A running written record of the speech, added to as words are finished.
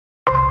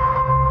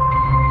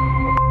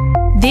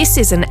This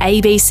is an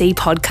ABC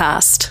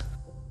podcast.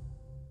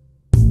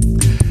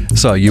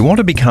 So, you want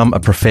to become a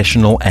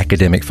professional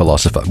academic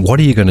philosopher. What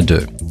are you going to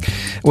do?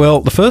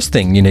 Well, the first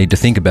thing you need to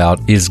think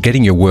about is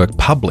getting your work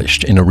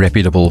published in a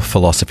reputable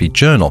philosophy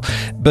journal.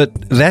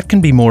 But that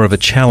can be more of a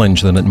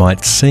challenge than it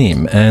might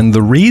seem, and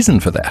the reason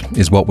for that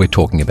is what we're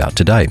talking about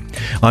today.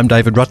 I'm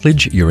David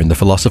Rutledge, you're in the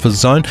Philosopher's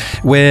Zone,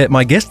 where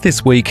my guest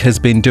this week has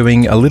been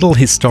doing a little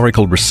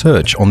historical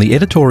research on the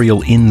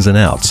editorial ins and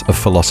outs of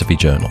philosophy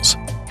journals.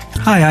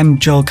 Hi, I'm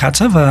Joel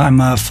Katzev.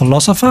 I'm a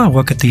philosopher. I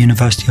work at the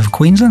University of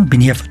Queensland. I've been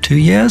here for 2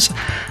 years.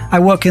 I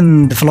work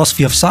in the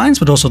philosophy of science,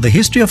 but also the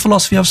history of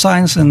philosophy of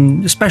science,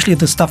 and especially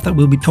the stuff that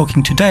we'll be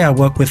talking today. I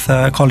work with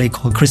a colleague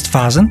called Christ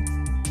Vazen.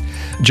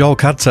 Joel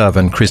Katzev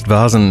and Christ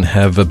Vazen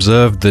have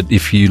observed that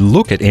if you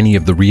look at any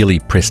of the really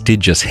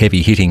prestigious,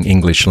 heavy-hitting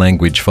English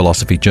language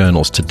philosophy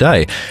journals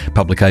today,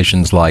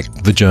 publications like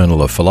the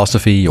Journal of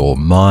Philosophy or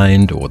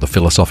Mind or the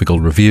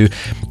Philosophical Review,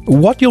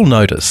 what you'll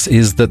notice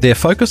is that their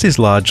focus is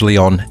largely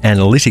on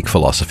analytic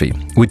philosophy,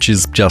 which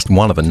is just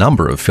one of a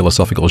number of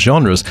philosophical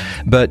genres,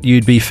 but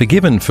you'd be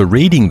forgiven for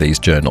reading these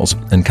journals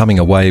and coming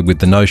away with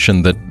the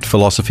notion that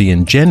philosophy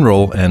in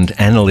general and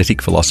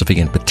analytic philosophy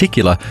in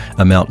particular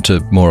amount to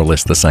more or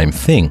less the same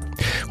thing.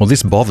 Well,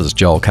 this bothers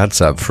Joel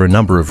Katzev for a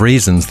number of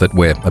reasons that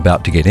we're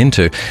about to get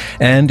into,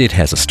 and it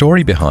has a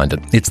story behind it.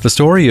 It's the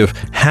story of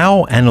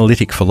how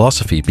analytic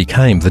philosophy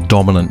became the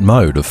dominant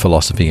mode of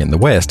philosophy in the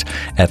West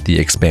at the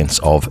expense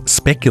of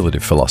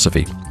speculative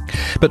philosophy.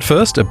 But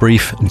first, a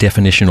brief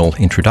definitional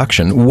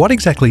introduction. What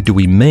exactly do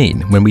we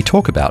mean when we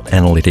talk about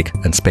analytic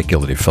and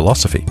speculative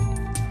philosophy?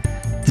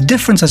 The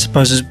difference, I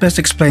suppose, is best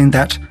explained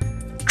that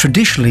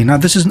traditionally, now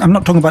I'm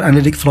not talking about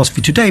analytic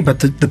philosophy today,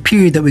 but the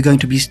period that we're going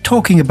to be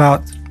talking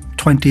about,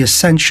 20th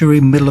century,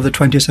 middle of the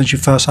 20th century,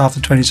 first half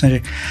of the 20th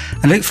century,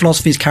 analytic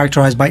philosophy is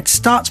characterized by it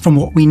starts from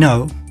what we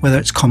know, whether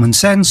it's common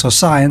sense or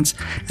science,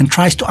 and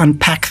tries to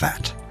unpack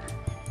that.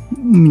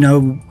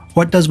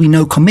 What does we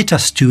know commit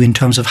us to in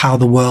terms of how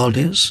the world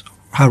is,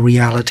 how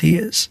reality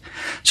is?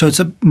 So it's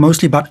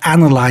mostly about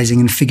analyzing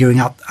and figuring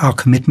out our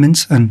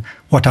commitments and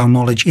what our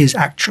knowledge is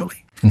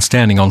actually. And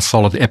standing on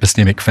solid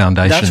epistemic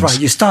foundations. That's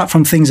right. You start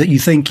from things that you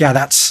think,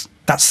 that's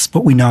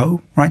what we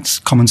know, right? It's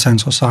common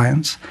sense or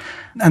science.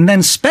 And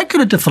then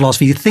speculative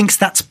philosophy thinks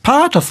that's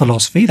part of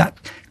philosophy, that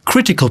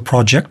critical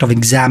project of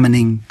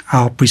examining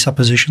our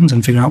presuppositions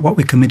and figuring out what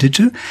we're committed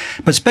to.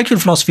 But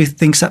speculative philosophy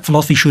thinks that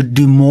philosophy should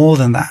do more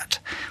than that.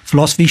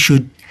 Philosophy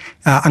should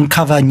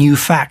uncover new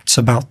facts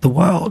about the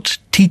world,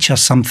 teach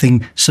us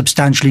something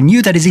substantially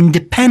new that is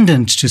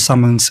independent to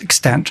some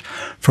extent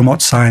from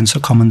what science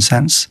or common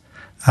sense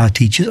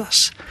teaches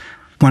us.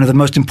 One of the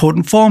most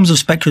important forms of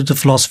speculative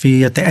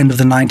philosophy at the end of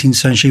the 19th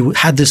century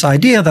had this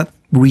idea that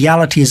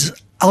reality is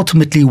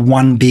ultimately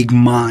one big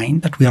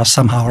mind that we are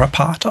somehow a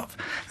part of.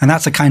 And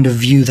that's a kind of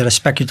view that a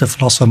speculative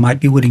philosopher might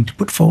be willing to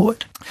put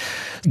forward.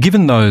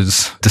 Given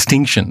those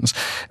distinctions,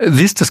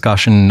 this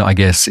discussion, I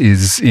guess,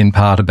 is in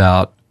part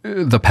about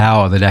the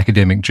power that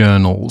academic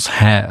journals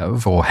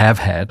have or have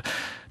had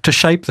to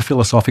shape the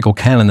philosophical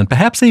canon and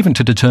perhaps even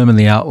to determine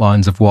the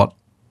outlines of what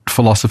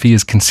philosophy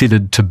is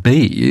considered to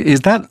be.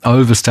 Is that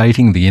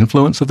overstating the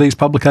influence of these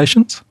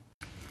publications?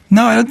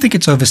 No, I don't think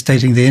it's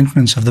overstating the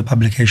influence of the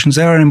publications.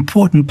 They're an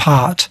important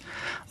part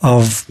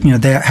of,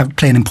 they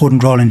play an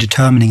important role in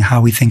determining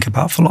how we think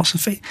about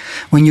philosophy.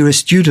 When you're a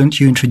student,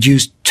 you're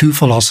introduced to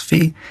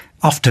philosophy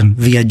often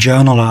via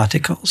journal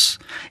articles.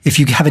 If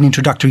you have an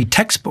introductory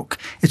textbook,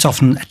 it's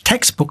often a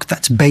textbook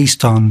that's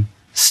based on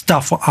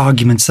stuff or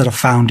arguments that are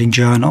found in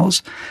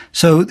journals.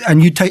 So,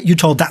 and you're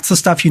told that's the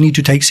stuff you need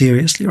to take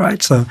seriously,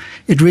 right? So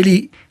it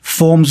really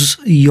forms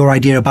your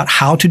idea about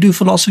how to do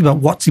philosophy, about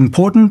what's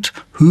important,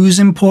 who's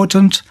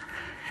important.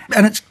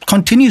 And it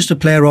continues to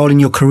play a role in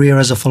your career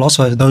as a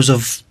philosopher.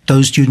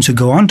 Those students who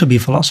go on to be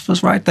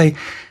philosophers, right?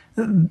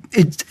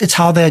 It's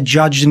how they're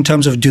judged in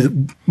terms of,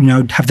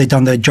 have they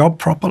done their job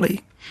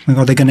properly?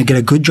 Are they going to get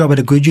a good job at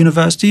a good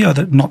university, or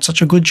not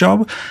such a good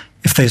job,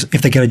 if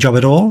they get a job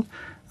at all?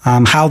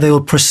 How they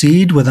will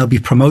proceed, whether they'll be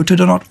promoted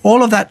or not.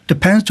 All of that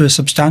depends to a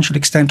substantial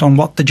extent on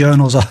what the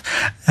journals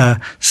are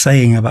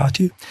saying about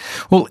you.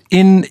 Well,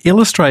 in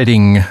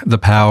illustrating the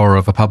power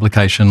of a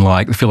publication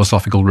like the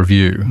Philosophical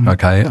Review,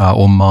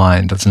 or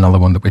Mind, that's another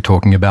one that we're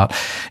talking about,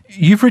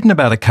 you've written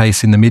about a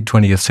case in the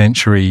mid-20th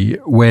century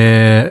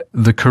where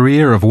the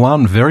career of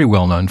one very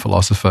well-known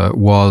philosopher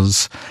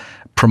was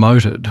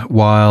promoted,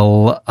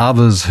 while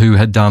others who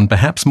had done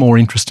perhaps more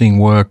interesting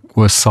work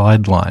were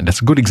sidelined.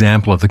 It's a good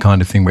example of the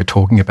kind of thing we're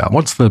talking about.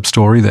 What's the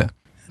story there?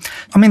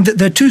 I mean,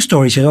 there are two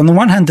stories here. On the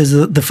one hand, there's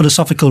the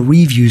Philosophical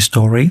Review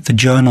story, the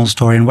journal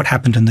story, and what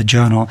happened in the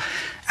journal.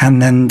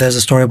 And then there's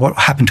a story of what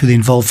happened to the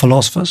involved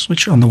philosophers,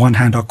 which on the one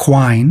hand are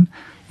Quine,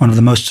 one of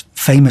the most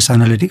famous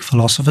analytic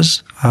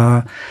philosophers,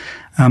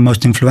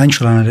 most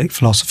influential analytic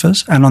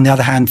philosophers, and on the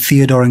other hand,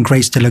 Theodore and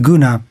Grace de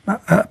Laguna,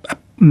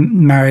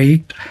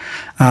 married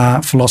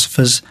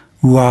philosophers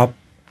who are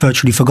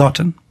virtually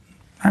forgotten.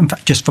 In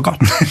fact, just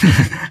forgotten.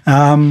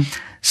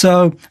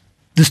 So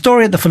the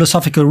story at the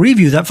Philosophical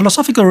Review, that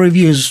Philosophical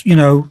Review is,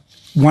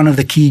 one of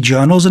the key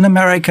journals in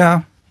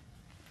America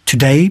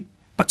today,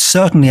 but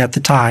certainly at the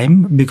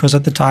time, because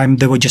at the time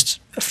there were just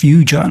a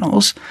few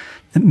journals.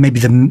 Maybe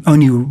the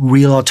only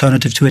real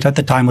alternative to it at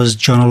the time was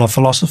Journal of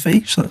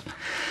Philosophy.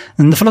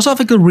 And the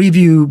Philosophical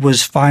Review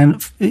was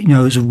it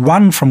was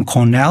run from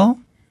Cornell,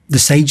 the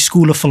Sage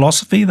School of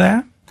Philosophy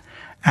there.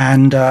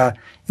 And it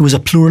was a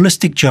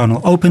pluralistic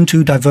journal, open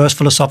to diverse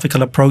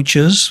philosophical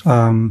approaches,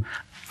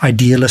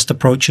 idealist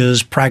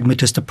approaches,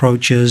 pragmatist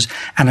approaches,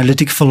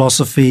 analytic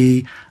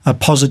philosophy,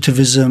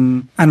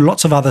 positivism, and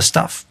lots of other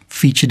stuff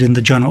featured in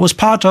the journal. It was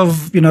part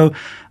of,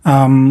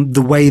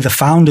 the way the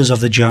founders of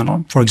the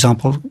journal, for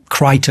example,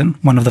 Crichton,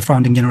 one of the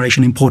founding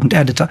generation, important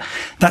editor,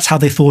 that's how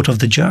they thought of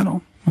the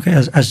journal, okay,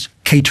 as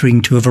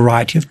catering to a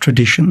variety of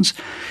traditions.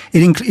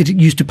 It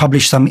used to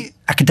publish some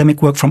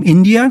academic work from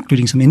India,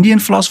 including some Indian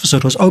philosophers, so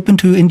it was open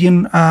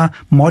to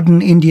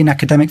modern Indian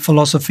academic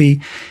philosophy.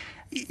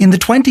 In the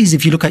 20s,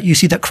 if you look at, you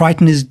see that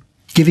Crichton is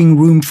giving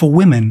room for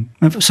women,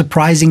 a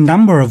surprising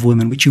number of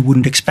women, which you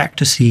wouldn't expect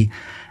to see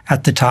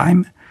at the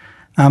time.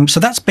 So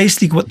that's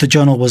basically what the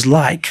journal was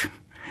like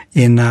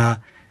in the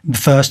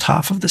first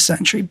half of the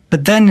century.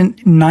 But then in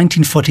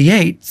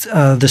 1948,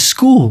 the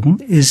school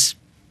is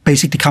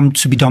basically come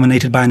to be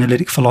dominated by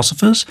analytic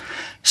philosophers.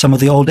 Some of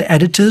the older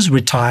editors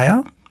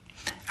retire,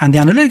 and the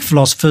analytic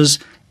philosophers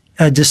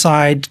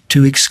decide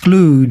to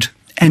exclude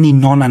any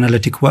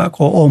non-analytic work,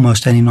 or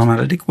almost any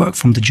non-analytic work,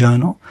 from the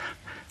journal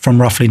from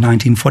roughly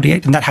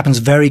 1948. And that happens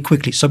very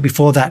quickly. So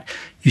before that,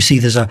 you see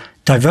there's a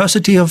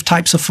diversity of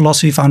types of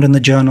philosophy found in the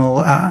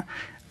journal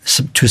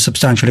to a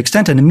substantial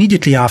extent. And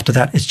immediately after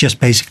that, it's just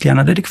basically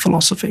analytic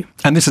philosophy.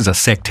 And this is a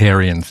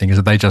sectarian thing, is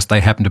it? They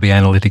happen to be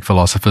analytic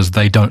philosophers.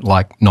 They don't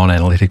like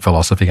non-analytic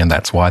philosophy, and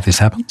that's why this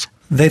happens?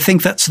 They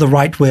think that's the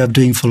right way of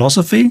doing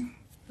philosophy,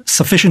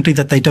 sufficiently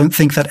that they don't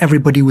think that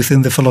everybody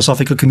within the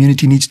philosophical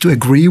community needs to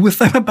agree with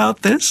them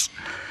about this.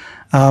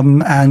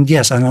 And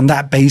yes, and on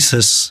that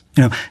basis,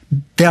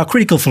 there are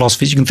critical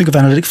philosophies. You can think of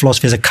analytic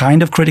philosophy as a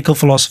kind of critical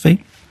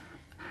philosophy.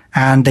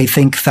 And they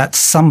think that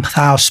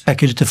somehow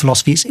speculative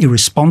philosophy is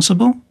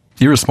irresponsible.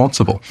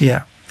 Irresponsible?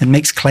 Yeah. It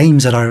makes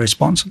claims that are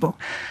irresponsible.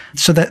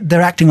 So that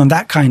they're acting on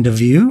that kind of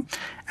view.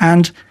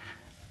 And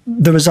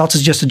the result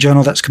is just a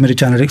journal that's committed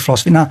to analytic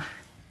philosophy. Now,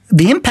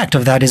 the impact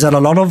of that is that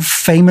a lot of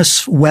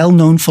famous,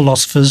 well-known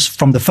philosophers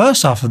from the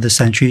first half of the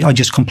century are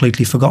just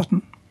completely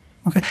forgotten.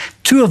 Okay,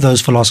 two of those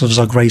philosophers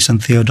are Grace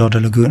and Theodore de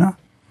Laguna.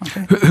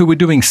 Okay. Who were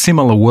doing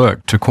similar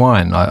work to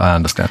Quine, I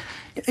understand.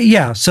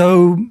 Yeah,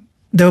 so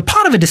they were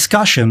part of a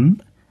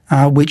discussion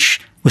which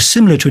was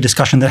similar to a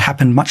discussion that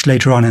happened much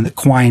later on and that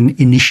Quine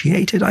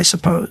initiated, I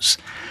suppose.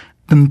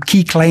 The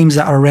key claims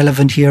that are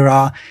relevant here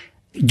are,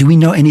 do we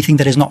know anything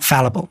that is not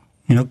fallible?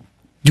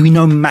 Do we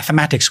know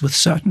mathematics with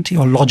certainty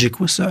or logic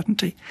with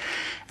certainty?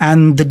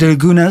 And the de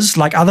Lagunas,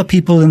 like other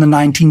people in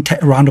the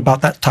around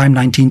about that time,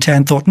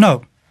 1910, thought,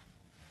 no,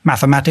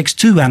 mathematics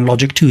too and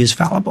logic too is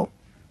fallible.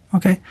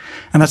 Okay?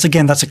 And that's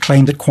a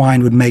claim that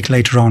Quine would make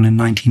later on in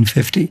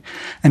 1950.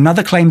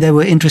 Another claim they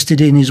were interested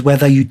in is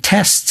whether you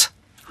test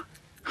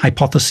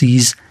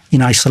hypotheses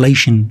in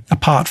isolation,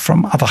 apart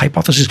from other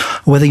hypotheses,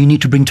 or whether you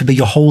need to bring to bear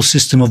your whole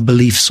system of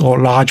beliefs or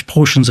large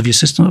portions of your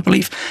system of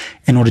belief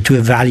in order to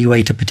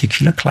evaluate a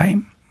particular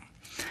claim.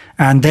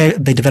 And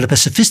they develop a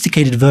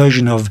sophisticated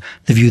version of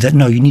the view that,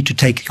 no, you need to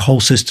take your whole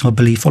system of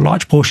belief or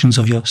large portions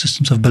of your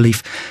systems of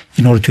belief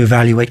in order to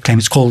evaluate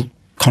claims. It's called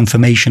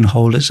confirmation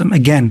holism.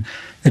 Again,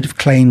 a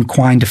claim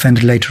Quine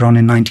defended later on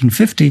in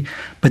 1950,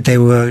 but they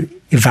were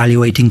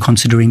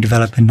considering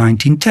development in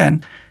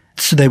 1910.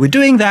 So they were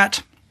doing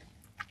that.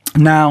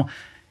 Now,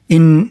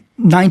 in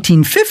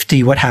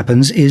 1950, what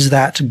happens is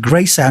that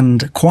Grace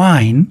and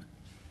Quine,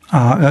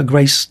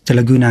 Grace de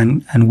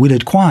Laguna and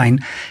Willard Quine,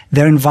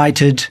 they're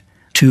invited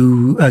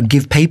to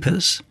give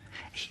papers.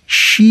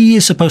 She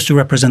is supposed to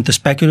represent the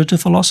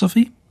speculative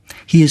philosophy.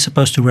 He is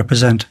supposed to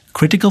represent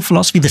critical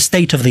philosophy, the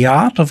state of the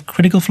art of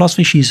critical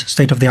philosophy. She's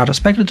state of the art of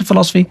speculative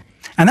philosophy.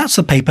 And that's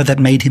the paper that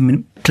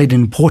played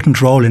an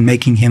important role in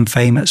making him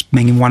famous,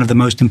 making him one of the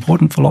most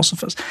important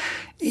philosophers.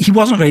 He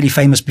wasn't really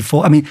famous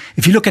before. I mean,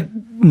 if you look at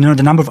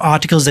the number of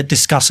articles that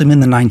discuss him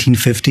in the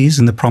 1950s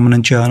in the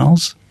prominent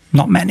journals,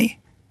 not many.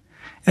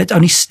 It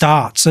only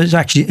starts. So it's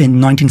actually in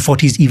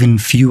 1940s even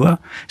fewer.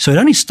 So it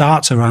only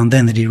starts around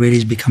then that he really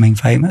is becoming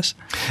famous.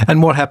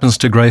 And what happens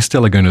to Grace de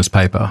Laguna's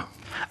paper?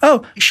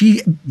 Oh,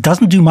 she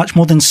doesn't do much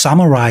more than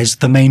summarize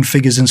the main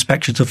figures in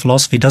speculative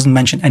philosophy, doesn't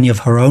mention any of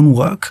her own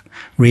work,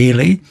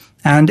 really,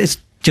 and it's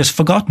just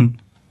forgotten.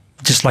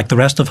 Just like the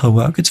rest of her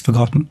work, it's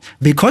forgotten.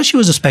 Because she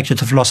was a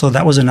speculative philosopher,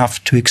 that was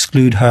enough to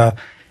exclude her.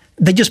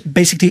 They just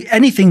basically,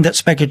 anything that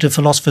speculative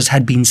philosophers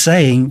had been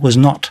saying was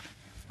not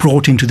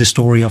brought into the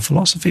story of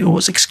philosophy or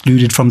was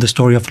excluded from the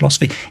story of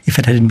philosophy if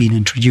it hadn't been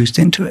introduced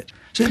into it.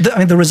 So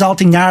the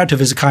resulting narrative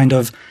is a kind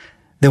of,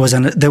 there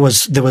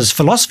was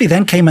philosophy,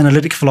 then came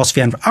analytic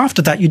philosophy, and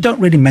after that, you don't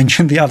really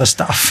mention the other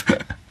stuff.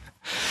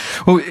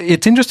 Well,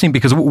 it's interesting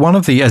because one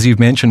of the, as you've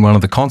mentioned, one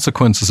of the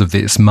consequences of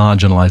this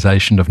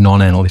marginalisation of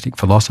non-analytic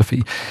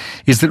philosophy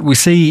is that we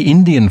see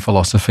Indian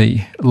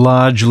philosophy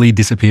largely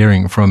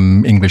disappearing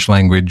from English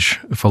language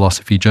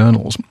philosophy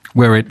journals,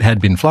 where it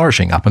had been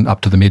flourishing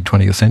up to the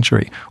mid-20th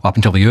century, up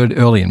until the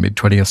early and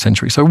mid-20th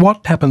century. So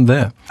what happened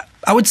there?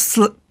 I would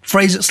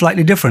phrase it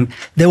slightly different.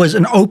 There was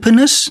an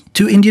openness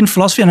to Indian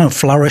philosophy and a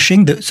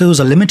flourishing. So there was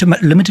a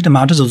limited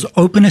amount. There was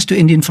openness to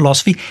Indian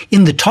philosophy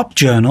in the top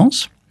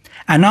journals.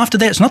 And after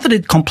that, it's not that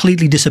it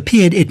completely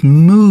disappeared, it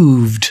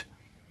moved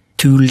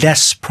to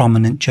less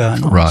prominent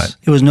journals. Right.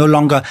 It was no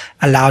longer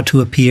allowed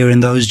to appear in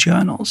those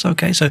journals.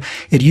 Okay, so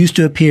it used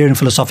to appear in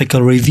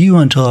Philosophical Review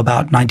until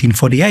about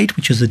 1948,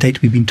 which is the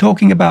date we've been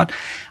talking about.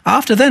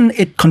 After then,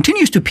 it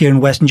continues to appear in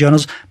Western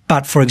journals,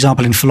 but for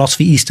example, in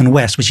Philosophy East and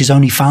West, which is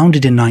only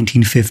founded in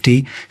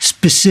 1950,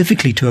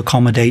 specifically to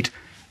accommodate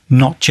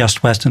not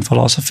just Western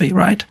philosophy,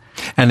 right?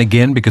 And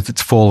again, because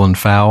it's fallen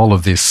foul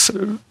of this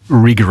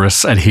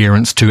rigorous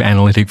adherence to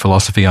analytic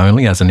philosophy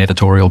only as an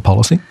editorial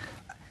policy?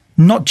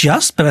 Not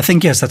just, but I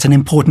think, yes, that's an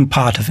important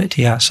part of it,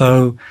 yeah.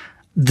 So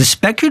the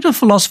speculative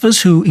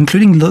philosophers who,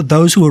 including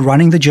those who were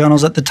running the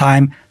journals at the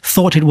time,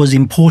 thought it was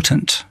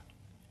important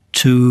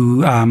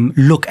to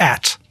look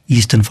at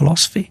Eastern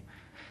philosophy.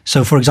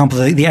 So, for example,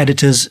 the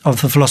editors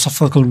of the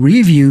Philosophical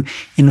Review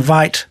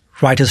invite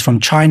writers from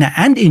China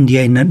and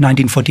India in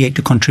 1948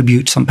 to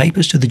contribute some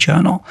papers to the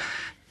journal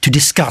to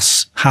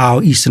discuss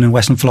how Eastern and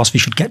Western philosophy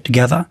should get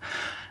together.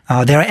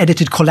 There are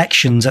edited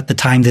collections at the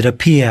time that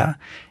appear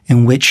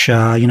in which,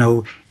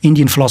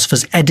 Indian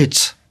philosophers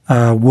edit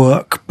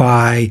work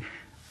by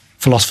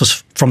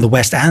philosophers from the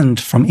West and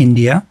from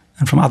India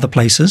and from other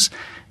places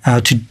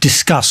to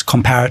discuss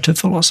comparative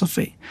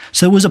philosophy.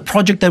 So it was a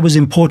project that was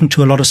important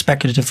to a lot of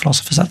speculative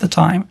philosophers at the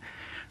time,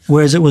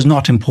 whereas it was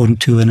not important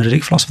to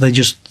analytic philosophers. They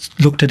just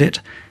looked at it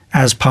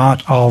as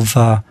part of,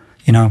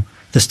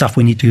 the stuff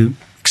we need to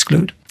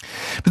exclude.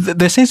 But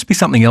there seems to be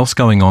something else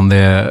going on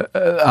there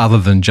other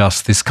than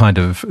just this kind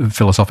of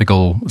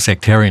philosophical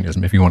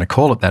sectarianism, if you want to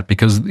call it that,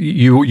 because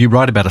you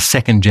write about a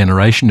second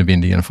generation of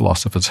Indian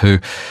philosophers who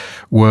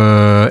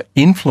were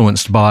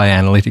influenced by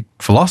analytic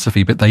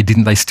philosophy, but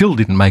they still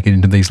didn't make it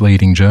into these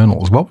leading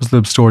journals. What was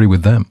the story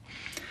with them?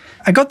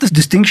 I got this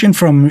distinction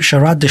from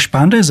Sharad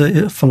Deshpande as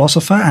a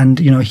philosopher, and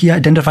he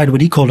identified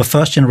what he called a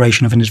first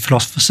generation of Indian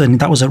philosophers,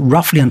 and that was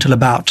roughly until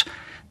about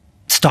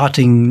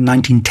starting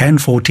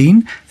 1910-14,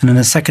 and then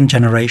a second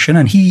generation.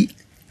 And he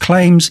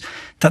claims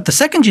that the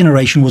second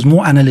generation was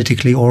more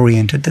analytically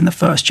oriented than the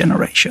first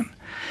generation.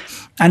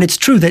 And it's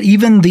true that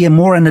even the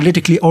more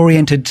analytically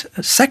oriented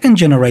second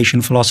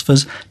generation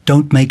philosophers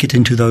don't make it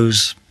into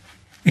those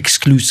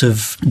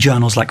exclusive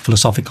journals like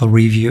Philosophical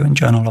Review and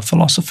Journal of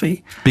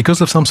Philosophy.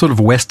 Because of some sort of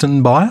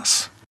Western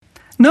bias?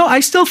 No,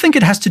 I still think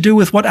it has to do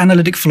with what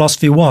analytic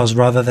philosophy was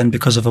rather than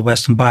because of a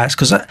Western bias.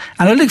 Because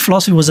analytic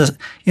philosophy was,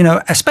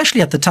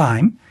 especially at the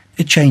time,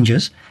 it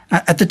changes.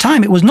 At the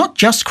time, it was not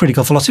just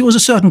critical philosophy, it was a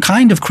certain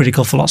kind of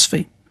critical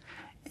philosophy.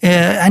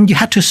 And you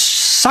had to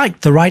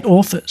cite the right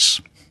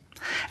authors.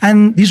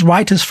 And these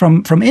writers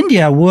from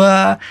India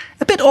were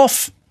a bit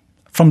off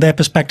from their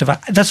perspective.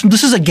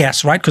 This is a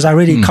guess, right? Because I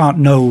really can't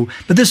know,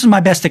 but this is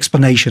my best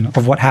explanation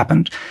of what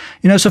happened.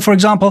 So for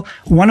example,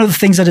 one of the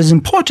things that is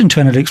important to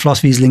analytic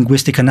philosophy is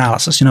linguistic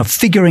analysis,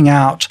 figuring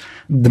out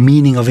the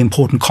meaning of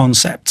important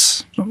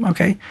concepts,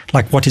 okay?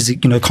 Like what is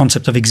the,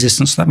 concept of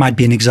existence? That might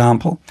be an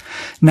example.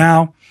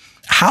 Now,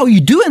 how you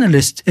do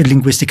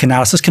linguistic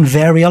analysis can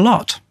vary a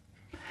lot.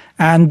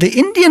 And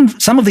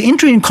some of the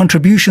Indian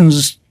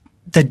contributions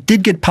that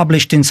did get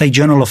published in, say,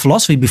 Journal of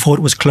Philosophy before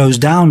it was closed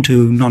down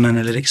to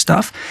non-analytic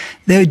stuff,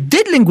 they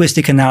did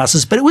linguistic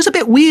analysis, but it was a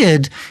bit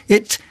weird.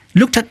 It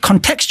looked at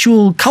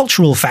contextual,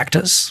 cultural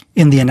factors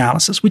in the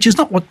analysis, which is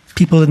not what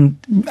people in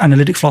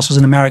analytic philosophers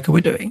in America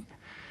were doing.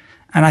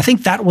 And I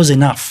think that was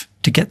enough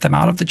to get them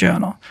out of the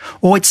journal.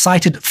 Or it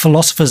cited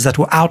philosophers that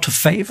were out of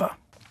favor.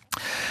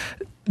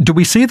 Do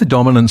we see the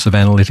dominance of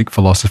analytic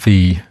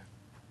philosophy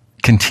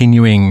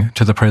continuing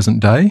to the present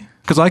day?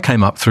 Because I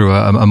came up through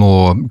a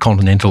more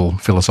continental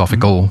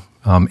philosophical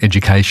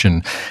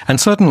education, and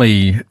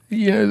certainly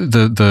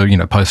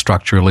the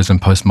post-structuralism,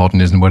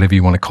 postmodernism, whatever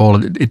you want to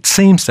call it, it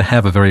seems to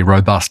have a very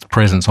robust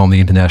presence on the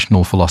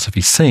international philosophy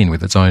scene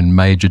with its own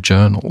major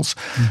journals,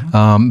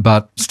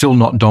 but still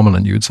not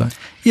dominant, you would say.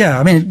 Yeah,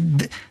 I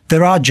mean,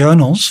 there are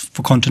journals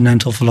for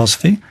continental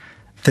philosophy.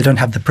 They don't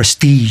have the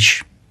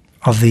prestige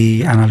of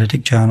the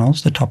analytic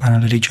journals, the top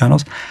analytic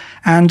journals,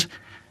 and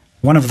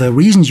one of the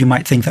reasons you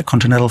might think that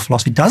continental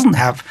philosophy doesn't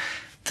have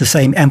the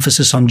same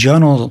emphasis on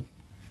journal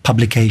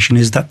publication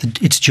is that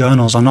its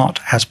journals are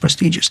not as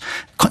prestigious.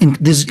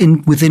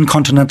 Within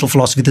continental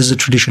philosophy, there's a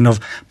tradition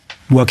of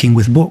working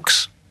with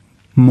books,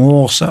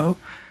 more so.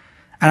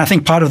 And I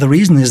think part of the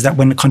reason is that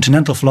when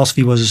continental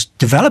philosophy was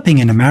developing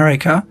in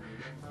America,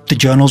 the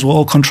journals were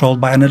all controlled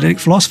by analytic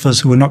philosophers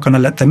who were not going to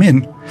let them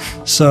in.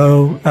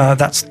 So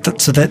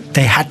so that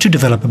they had to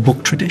develop a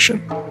book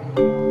tradition.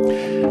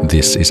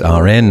 This is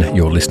RN.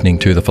 You're listening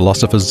to The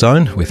Philosopher's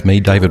Zone with me,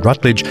 David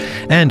Rutledge,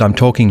 and I'm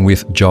talking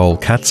with Joel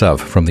Katsav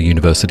from the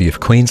University of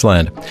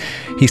Queensland.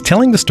 He's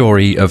telling the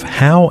story of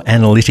how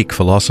analytic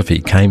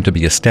philosophy came to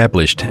be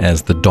established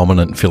as the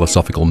dominant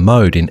philosophical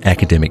mode in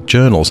academic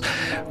journals,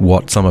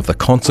 what some of the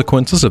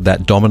consequences of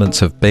that dominance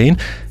have been,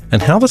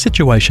 and how the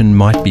situation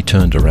might be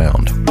turned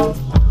around.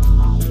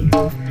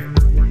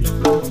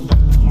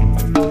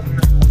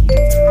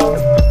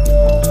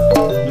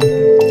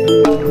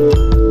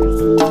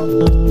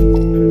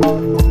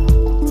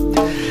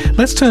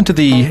 Let's turn to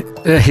the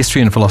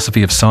history and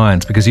philosophy of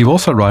science, because you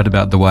also write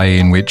about the way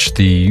in which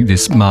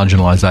this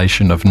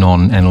marginalisation of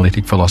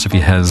non-analytic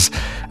philosophy has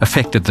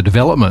affected the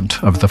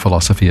development of the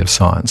philosophy of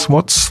science.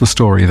 What's the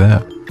story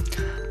there?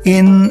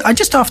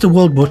 Just after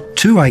World War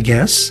II, I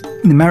guess,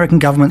 the American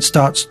government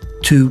starts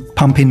to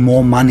pump in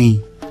more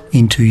money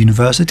into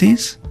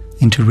universities,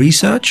 into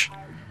research.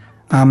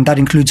 That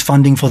includes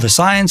funding for the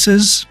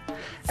sciences.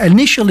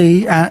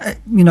 Initially,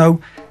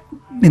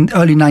 in the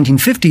early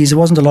 1950s, there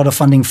wasn't a lot of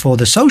funding for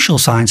the social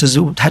sciences.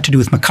 It had to do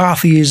with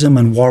McCarthyism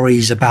and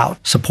worries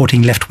about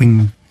supporting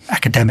left-wing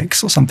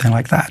academics or something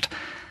like that.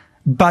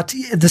 But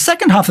the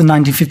second half of the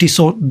 1950s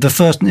saw the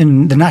first,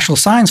 in the National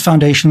Science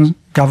Foundation,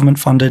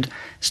 government-funded,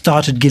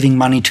 started giving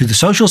money to the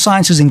social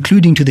sciences,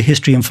 including to the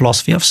history and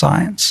philosophy of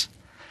science.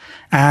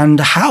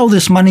 And how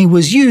this money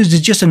was used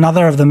is just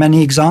another of the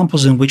many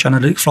examples in which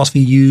analytic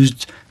philosophy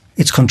used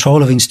its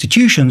control of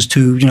institutions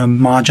to,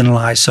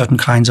 marginalize certain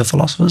kinds of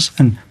philosophers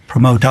and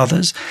promote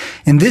others.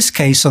 In this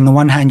case, on the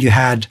one hand, you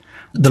had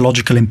the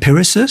logical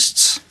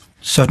empiricists,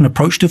 certain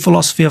approach to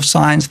philosophy of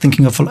science,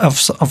 thinking of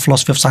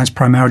philosophy of science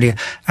primarily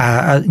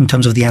in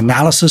terms of the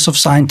analysis of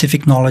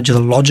scientific knowledge, the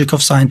logic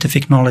of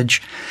scientific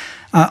knowledge.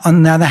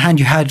 On the other hand,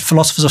 you had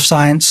philosophers of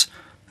science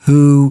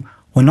who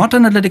were not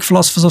analytic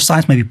philosophers of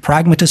science, maybe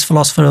pragmatist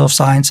philosophers of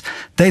science.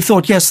 They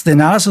thought, yes, the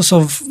analysis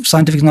of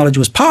scientific knowledge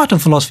was part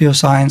of philosophy of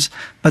science,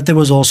 but there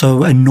was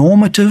also an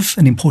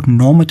important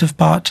normative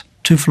part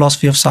to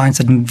philosophy of science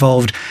that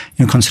involved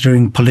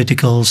considering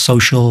political,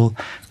 social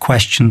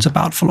questions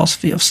about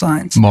philosophy of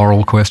science.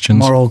 Moral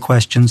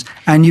questions.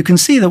 And you can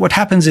see that what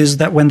happens is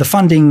that when the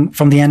funding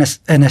from the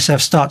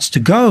NSF starts to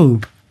go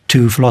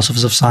to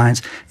philosophers of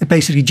science, it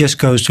basically just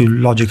goes to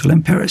logical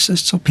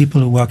empiricists, or people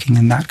who are working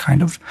in that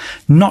kind of,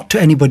 not to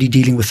anybody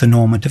dealing with the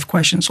normative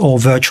questions, or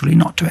virtually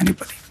not to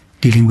anybody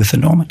dealing with the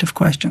normative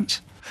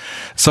questions.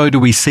 So do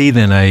we see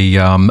then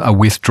a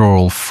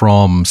withdrawal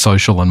from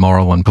social and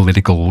moral and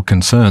political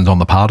concerns on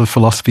the part of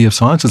philosophy of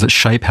science? Does it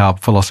shape how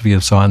philosophy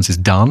of science is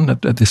done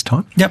at this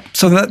time? Yep.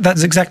 So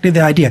that's exactly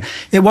the idea.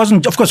 It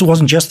wasn't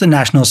just the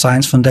National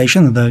Science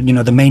Foundation.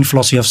 The main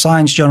philosophy of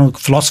science journal,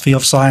 Philosophy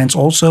of Science,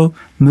 also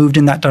moved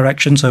in that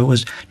direction. So it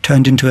was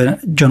turned into a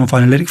journal for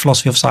analytic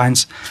philosophy of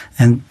science,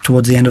 and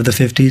towards the end of the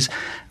 50s.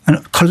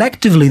 And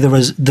collectively,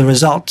 the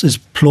result is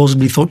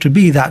plausibly thought to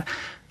be that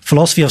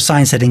philosophy of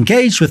science that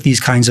engaged with these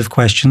kinds of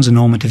questions and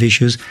normative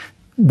issues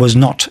was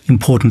not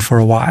important for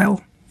a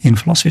while in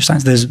philosophy of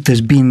science.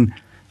 There's been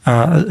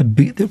a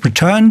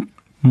return.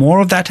 More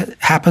of that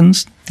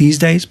happens these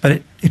days,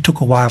 but it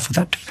took a while for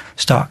that to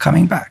start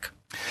coming back.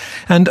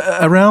 And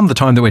around the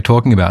time that we're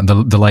talking about,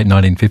 the late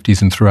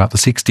 1950s and throughout the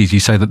 60s, you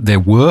say that there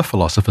were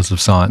philosophers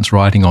of science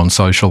writing on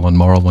social and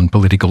moral and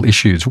political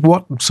issues.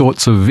 What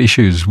sorts of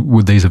issues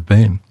would these have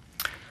been?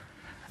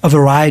 A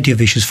variety of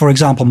issues. For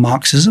example,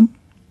 Marxism.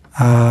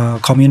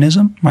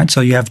 Communism, right?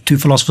 So you have two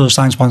philosophers of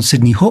science, one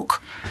Sidney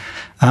Hook,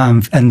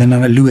 and then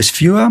Louis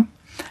Fuhr,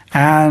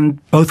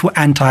 and both were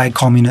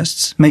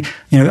anti-communists.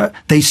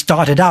 They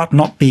started out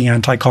not being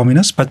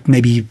anti-communists, but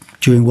maybe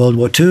during World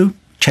War II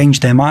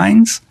changed their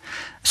minds.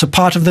 So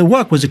part of their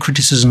work was a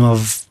criticism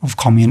of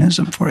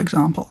communism, for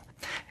example.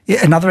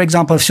 Another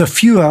example of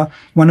Fuhr,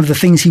 one of the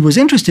things he was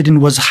interested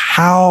in was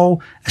how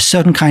a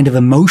certain kind of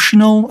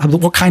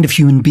what kind of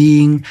human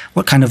being,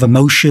 what kind of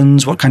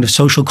emotions, what kind of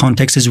social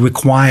context is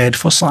required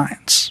for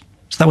science.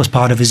 So that was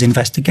part of his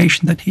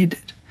investigation that he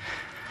did.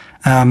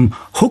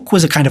 Hook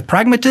was a kind of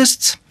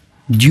pragmatist,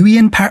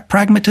 Deweyan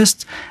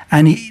pragmatist,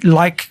 and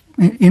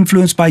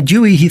influenced by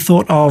Dewey, he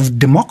thought of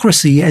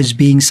democracy as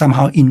being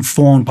somehow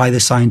informed by the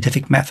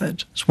scientific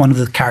method. So one of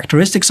the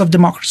characteristics of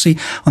democracy,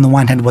 on the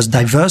one hand, was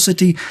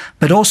diversity,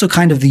 but also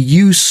kind of the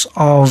use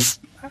of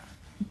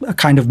a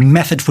kind of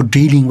method for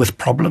dealing with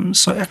problems,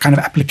 so a kind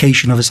of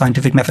application of a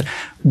scientific method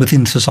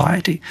within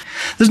society.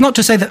 That's not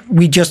to say that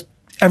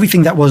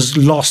everything that was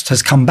lost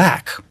has come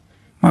back.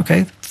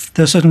 Okay,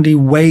 there are certainly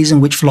ways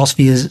in which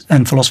philosophy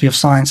of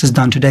science is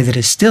done today that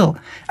is still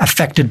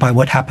affected by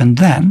what happened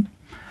then.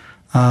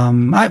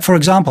 For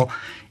example,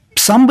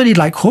 somebody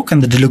like Hook,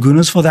 and the De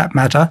Lagunas for that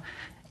matter,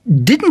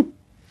 didn't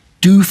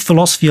do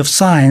philosophy of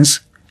science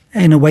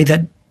in a way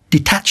that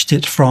detached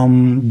it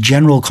from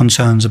general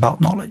concerns about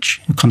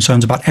knowledge,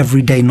 concerns about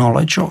everyday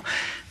knowledge. Or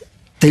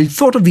they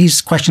thought of these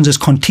questions as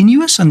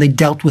continuous, and they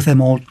dealt with them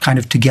all kind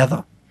of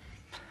together.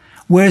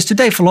 Whereas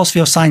today, philosophy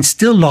of science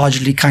still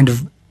largely kind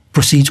of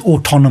proceeds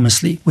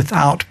autonomously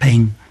without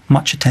paying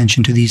much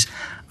attention to these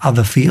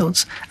other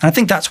fields. And I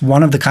think that's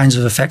one of the kinds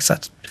of effects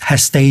that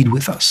has stayed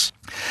with us.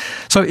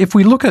 So if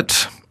we look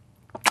at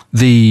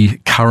the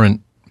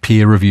current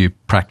peer review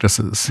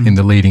practices in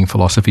the leading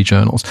philosophy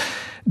journals,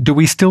 do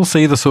we still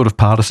see the sort of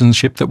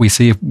partisanship that we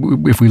see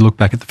if we look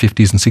back at the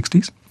 50s and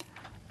 60s?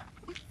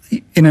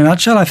 In a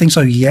nutshell, I think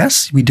so,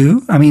 yes, we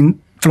do. I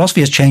mean,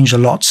 philosophy has changed a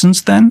lot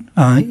since then.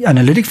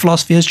 Analytic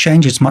philosophy has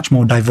changed. It's much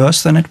more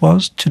diverse than it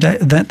was today,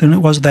 than it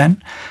was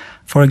then,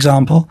 for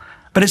example.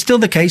 But it's still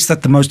the case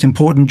that the most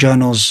important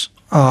journals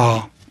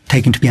are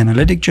taken to be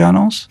analytic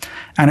journals.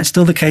 And it's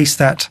still the case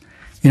that,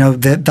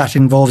 that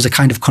involves a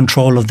kind of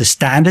control of the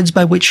standards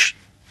by which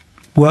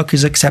work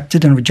is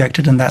accepted and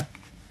rejected, and that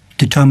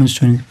determines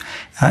to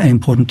an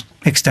important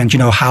extent,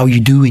 how you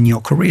do in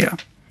your career,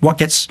 what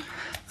gets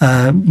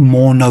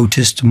more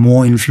noticed,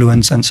 more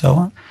influence, and so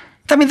on.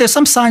 I mean, there's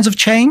some signs of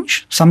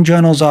change. Some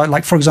journals are,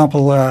 like, for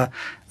example, the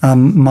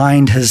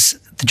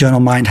journal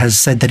Mind has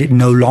said that it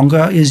no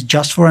longer is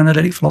just for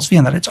analytic philosophy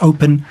and that it's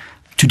open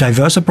to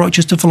diverse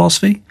approaches to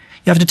philosophy.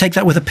 You have to take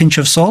that with a pinch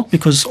of salt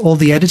because all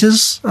the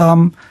editors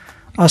are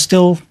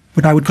still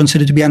what I would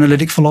consider to be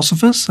analytic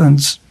philosophers. And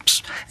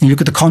you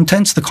look at the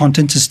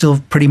content is still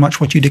pretty much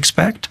what you'd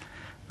expect.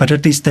 But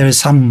at least there is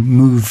some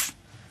move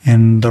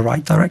in the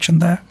right direction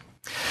there.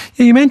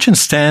 Yeah, you mentioned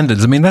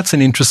standards. I mean, that's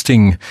an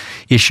interesting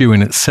issue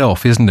in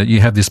itself, isn't it? You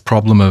have this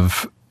problem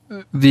of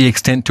the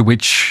extent to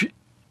which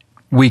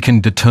we can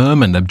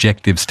determine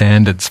objective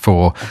standards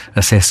for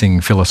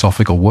assessing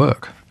philosophical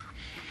work.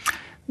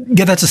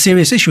 Yeah, that's a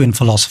serious issue in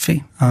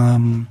philosophy. I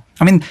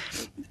mean,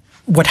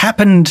 what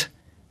happened,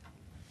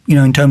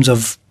 in terms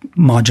of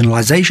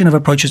marginalization of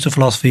approaches to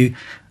philosophy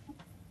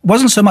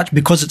wasn't so much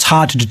because it's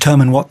hard to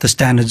determine what the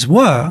standards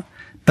were,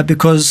 but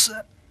because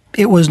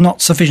it was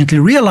not sufficiently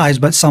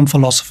realized by some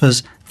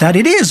philosophers that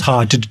it is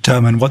hard to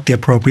determine what the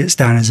appropriate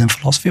standards in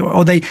philosophy were,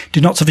 or they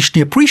did not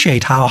sufficiently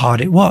appreciate how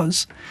hard it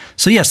was.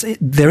 So yes,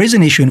 there is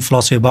an issue in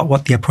philosophy about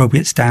what the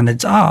appropriate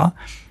standards are.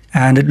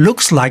 And it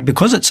looks like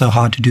because it's so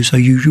hard to do so,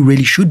 you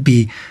really should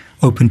be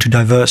open to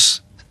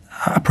diverse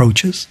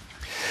approaches.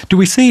 Do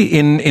we see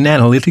in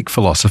analytic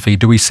philosophy,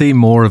 do we see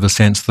more of a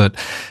sense that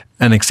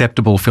an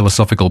acceptable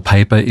philosophical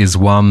paper is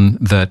one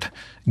that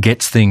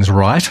gets things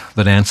right,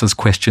 that answers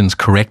questions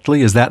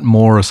correctly? Is that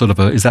more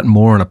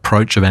an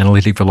approach of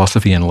analytic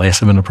philosophy and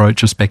less of an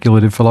approach of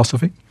speculative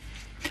philosophy?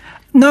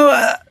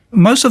 No,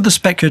 most of the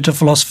speculative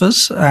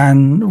philosophers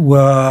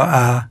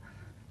were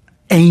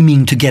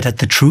aiming to get at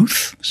the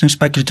truth. So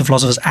speculative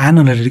philosophers and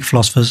analytic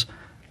philosophers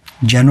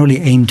generally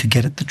aim to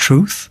get at the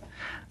truth.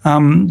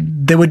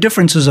 There were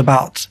differences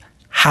about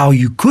how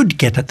you could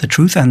get at the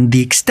truth and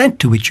the extent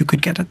to which you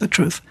could get at the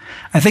truth.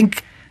 I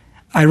think,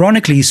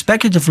 ironically,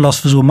 speculative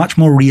philosophers were much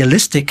more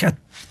realistic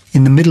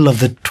in the middle of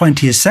the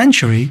 20th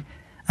century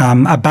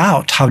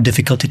about how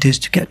difficult it is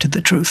to get to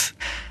the truth.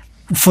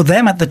 For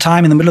them at the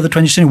time, in the middle of the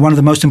 20th century, one of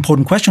the most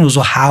important questions was,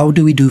 well, how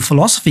do we do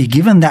philosophy,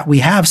 given that we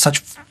have such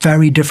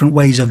very different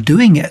ways of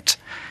doing it?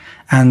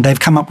 And they've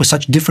come up with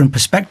such different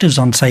perspectives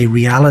on, say,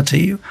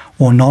 reality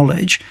or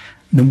knowledge.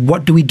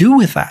 What do we do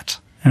with that?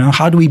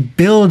 How do we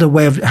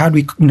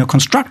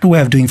construct a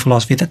way of doing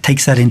philosophy that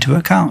takes that into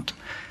account?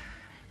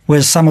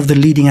 Whereas some of the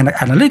leading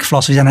analytic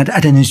philosophies, and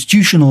at an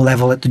institutional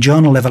level, at the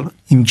journal level,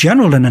 in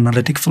general in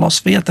analytic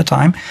philosophy at the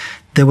time,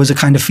 there was a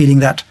kind of feeling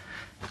that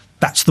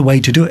that's the way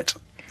to do it.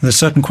 There's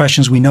certain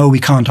questions we know we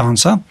can't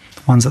answer,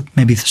 ones that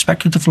maybe the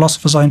speculative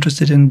philosophers are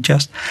interested in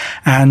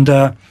and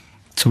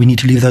so we need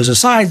to leave those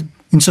aside.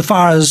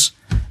 Insofar as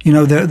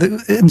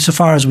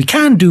insofar as we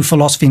can do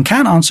philosophy and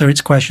can answer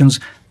its questions,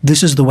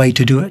 this is the way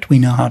to do it. We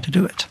know how to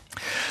do it.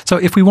 So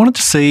if we wanted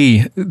to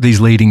see these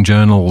leading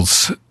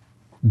journals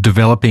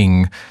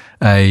developing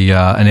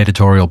an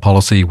editorial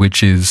policy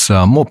which is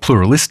more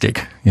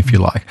pluralistic, if you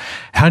like,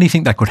 how do you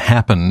think that could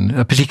happen,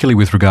 particularly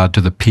with regard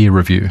to the peer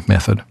review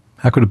method?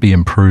 How could it be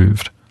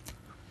improved?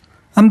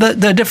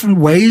 There are different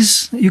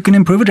ways you can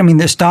improve it. I mean,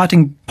 the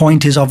starting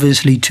point is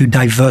obviously to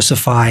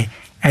diversify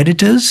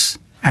editors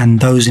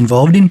and those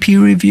involved in peer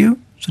review,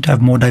 so to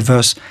have more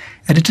diverse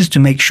editors, to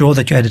make sure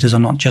that your editors are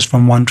not just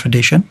from one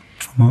tradition,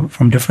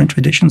 from different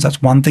traditions.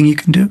 That's one thing you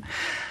can do.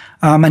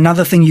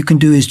 Another thing you can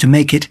do is to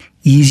make it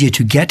easier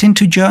to get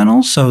into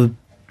journals. So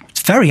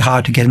it's very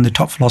hard to get in the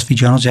top philosophy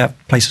journals. You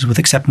have places with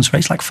acceptance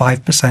rates like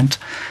 5%.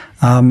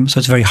 So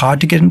it's very hard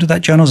to get into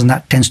that journals, and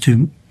that tends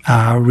to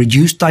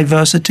reduce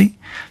diversity.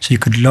 So you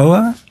could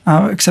lower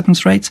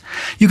acceptance rates.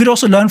 You could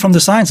also learn from the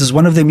sciences.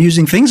 One of the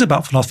amusing things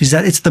about philosophy is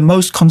that it's the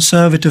most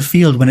conservative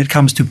field when it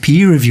comes to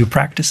peer review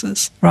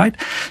practices, right?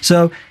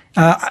 So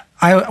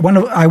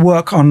I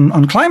work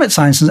on climate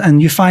sciences,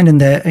 and you find in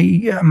the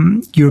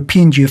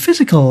European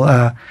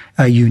Geophysical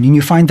Union,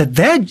 you find that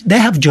they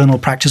have journal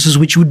practices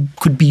which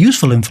could be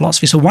useful in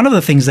philosophy. So one of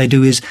the things they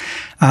do is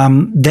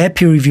their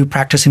peer review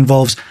practice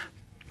involves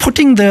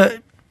putting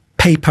the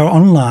paper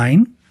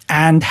online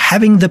and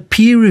having the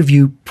peer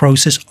review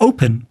process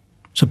open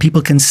so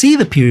people can see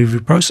the peer review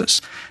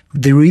process.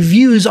 The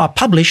reviews are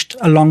published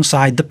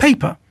alongside the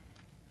paper,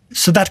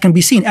 so that can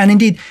be seen. And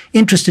indeed,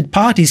 interested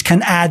parties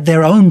can add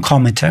their own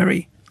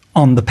commentary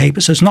on the paper.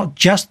 So it's not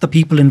just the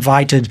people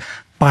invited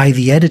by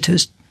the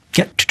editors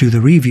get to do the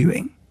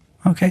reviewing,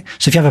 Okay,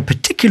 so if you have a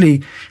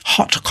particularly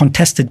hot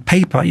contested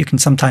paper, you can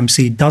sometimes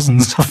see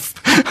dozens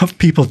of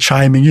people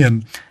chiming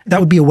in. That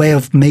would be a way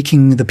of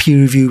making the peer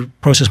review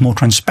process more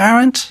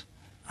transparent,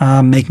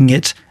 making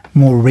it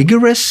more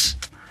rigorous.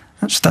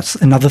 That's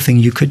another thing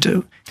you could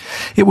do.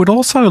 It would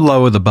also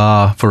lower the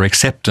bar for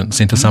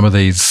acceptance into some of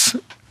these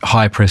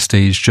high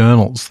prestige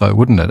journals, though,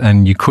 wouldn't it?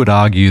 And you could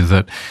argue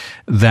that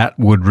that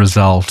would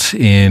result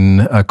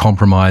in a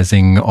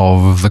compromising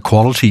of the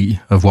quality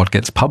of what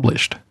gets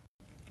published.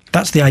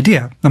 That's the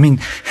idea. I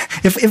mean,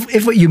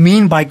 if what you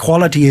mean by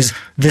quality is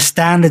the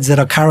standards that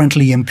are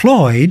currently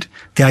employed,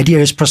 the idea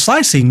is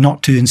precisely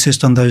not to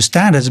insist on those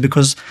standards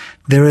because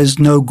there is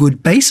no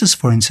good basis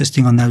for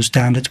insisting on those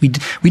standards. We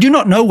do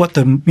not know what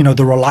the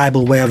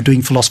reliable way of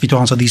doing philosophy to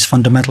answer these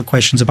fundamental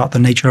questions about the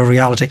nature of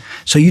reality.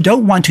 So you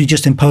don't want to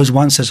just impose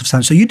one set of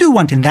standards. So you do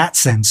want, in that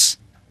sense,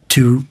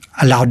 to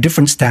allow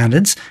different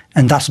standards,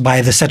 and thus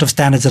by the set of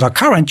standards that are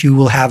current, you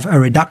will have a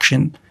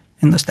reduction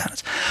in the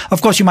standards.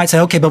 Of course, you might say,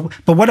 okay, but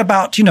what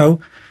about,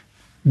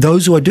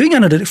 those who are doing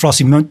analytic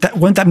philosophy? Won't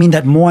that mean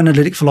that more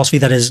analytic philosophy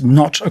that is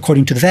not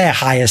according to their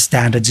higher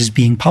standards is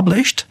being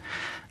published?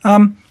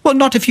 Well,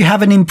 not if you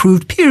have an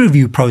improved peer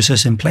review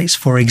process in place,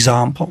 for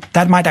example.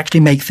 That might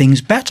actually make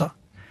things better.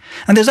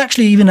 And there's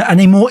actually even an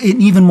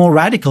even more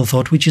radical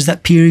thought, which is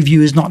that peer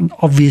review is not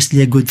obviously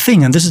a good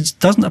thing. And this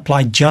doesn't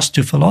apply just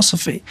to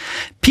philosophy.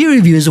 Peer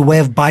review is a way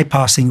of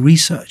bypassing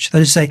research.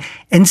 That is to say,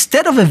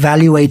 instead of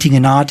evaluating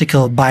an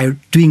article by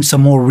doing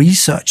some more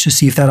research to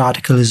see if that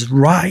article is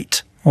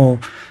right or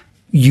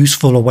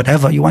useful or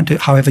whatever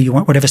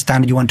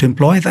standard you want to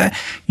employ there,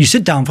 you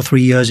sit down for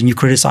 3 years and you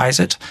criticize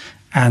it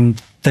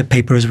and the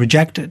paper is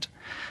rejected.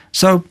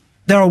 So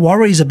there are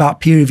worries about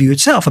peer review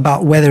itself,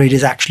 about whether it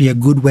is actually a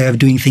good way of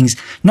doing things,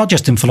 not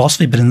just in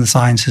philosophy, but in the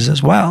sciences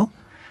as well.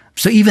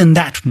 So even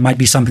that might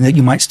be something that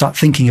you might start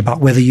thinking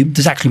about, whether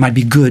this actually might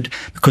be good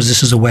because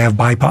this is a way of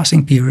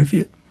bypassing peer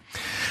review.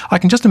 I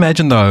can just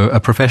imagine, though, a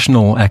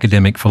professional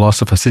academic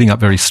philosopher sitting up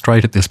very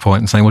straight at this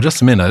point and saying, well,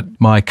 just a minute,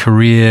 my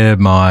career,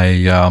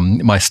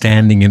 my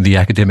standing in the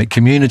academic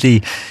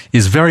community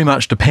is very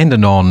much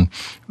dependent on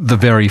the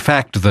very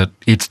fact that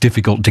it's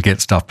difficult to get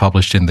stuff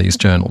published in these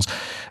journals.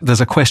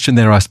 There's a question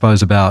there, I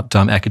suppose, about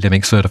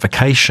academic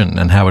certification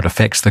and how it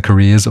affects the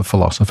careers of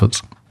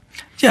philosophers.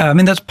 Yeah, I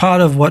mean, that's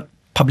part of what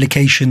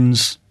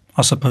publications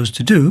are supposed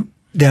to do.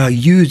 They are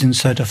used in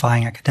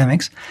certifying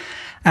academics.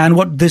 And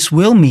what this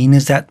will mean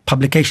is that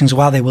publications,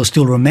 while they will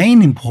still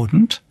remain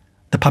important,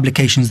 the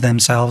publications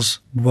themselves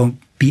won't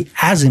be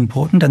as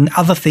important, and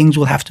other things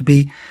will have to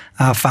be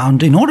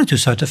found in order to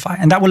certify.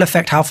 And that will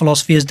affect how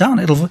philosophy is done.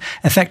 It'll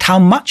affect how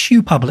much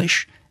you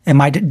publish. It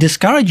might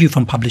discourage you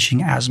from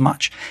publishing as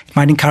much. It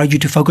might encourage you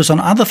to focus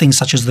on other things,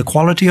 such as the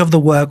quality of the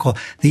work or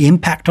the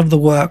impact of the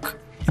work.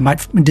 It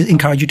might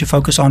encourage you to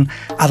focus on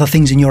other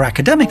things in your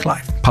academic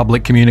life.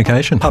 Public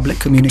communication.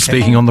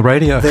 Speaking on the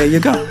radio. There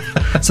you go.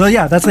 So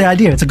yeah, that's the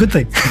idea. It's a good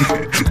thing.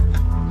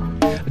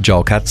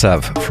 Joel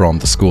Katsav from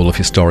the School of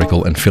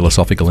Historical and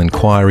Philosophical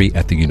Inquiry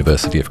at the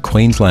University of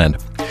Queensland.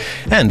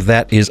 And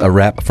that is a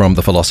wrap from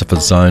the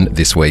Philosopher's Zone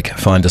this week.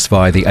 Find us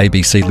via the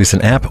ABC Listen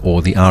app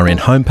or the RN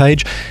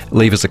homepage.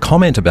 Leave us a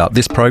comment about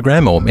this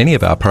program or any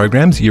of our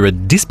programs. You're a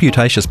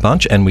disputatious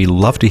bunch and we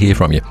love to hear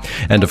from you.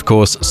 And of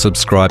course,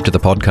 subscribe to the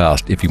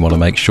podcast if you want to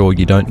make sure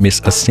you don't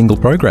miss a single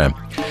program.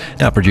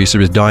 Our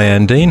producer is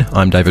Diane Dean.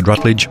 I'm David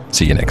Rutledge.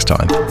 See you next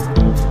time.